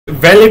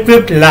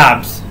well-equipped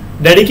labs,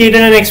 dedicated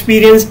and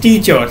experienced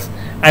teachers,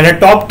 and a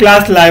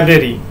top-class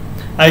library.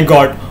 I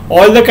got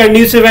all the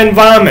conducive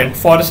environment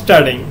for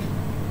studying.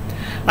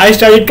 I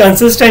studied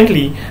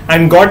consistently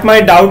and got my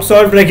doubts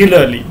solved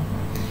regularly,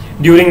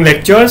 during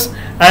lectures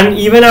and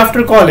even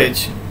after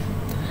college.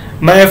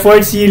 My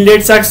efforts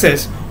yielded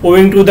success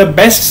owing to the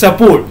best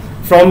support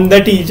from the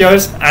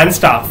teachers and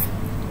staff.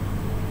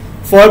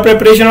 For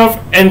preparation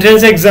of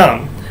entrance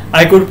exam,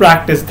 I could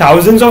practice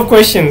thousands of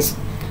questions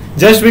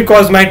just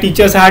because my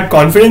teachers had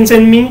confidence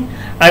in me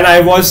and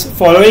I was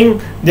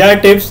following their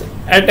tips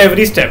at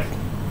every step.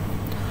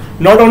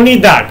 Not only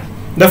that,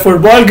 the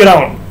football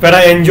ground where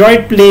I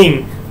enjoyed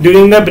playing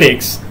during the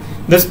breaks,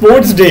 the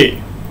sports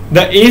day,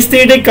 the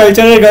aesthetic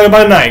cultural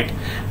Garba night,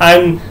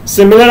 and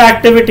similar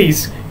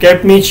activities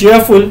kept me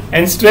cheerful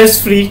and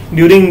stress-free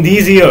during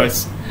these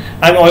years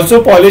and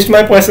also polished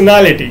my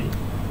personality.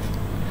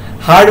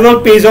 Hard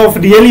work pays off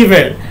really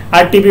well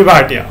at T P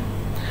Bhatia.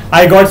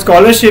 I got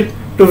scholarship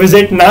to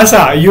visit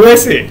NASA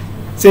USA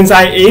since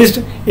I aced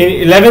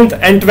in 11th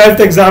and 12th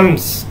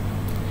exams.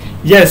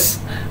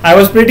 Yes, I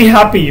was pretty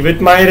happy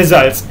with my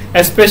results,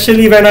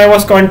 especially when I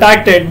was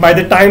contacted by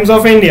the Times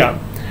of India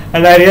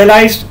and I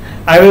realized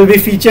I will be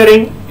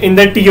featuring in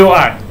the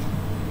TOR.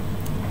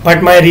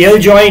 But my real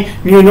joy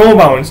knew no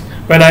bounds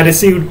when I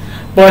received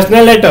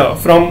personal letter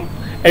from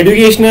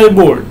Educational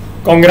Board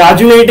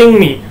congratulating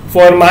me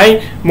for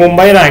my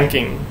Mumbai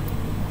ranking.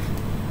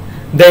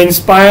 The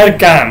Inspire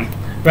camp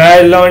where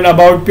I learned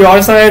about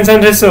pure science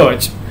and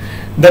research,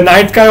 the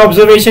night sky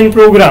observation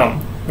program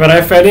where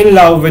I fell in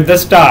love with the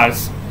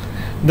stars,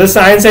 the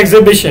science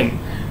exhibition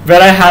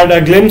where I had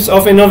a glimpse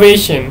of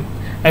innovation,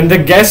 and the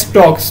guest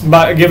talks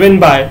given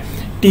by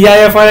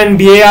TIFR and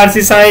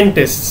BARC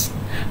scientists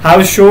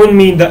have shown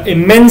me the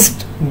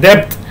immense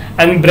depth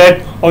and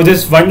breadth of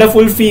this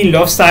wonderful field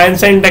of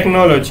science and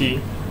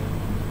technology.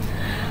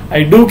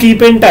 I do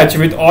keep in touch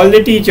with all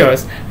the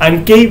teachers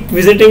and keep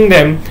visiting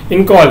them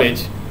in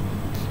college.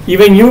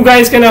 Even you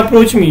guys can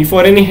approach me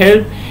for any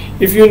help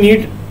if you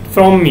need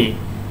from me.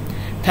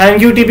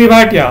 Thank you T P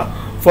Bhatia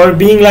for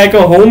being like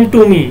a home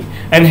to me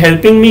and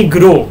helping me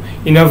grow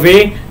in a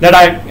way that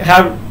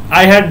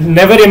I had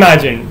never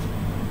imagined.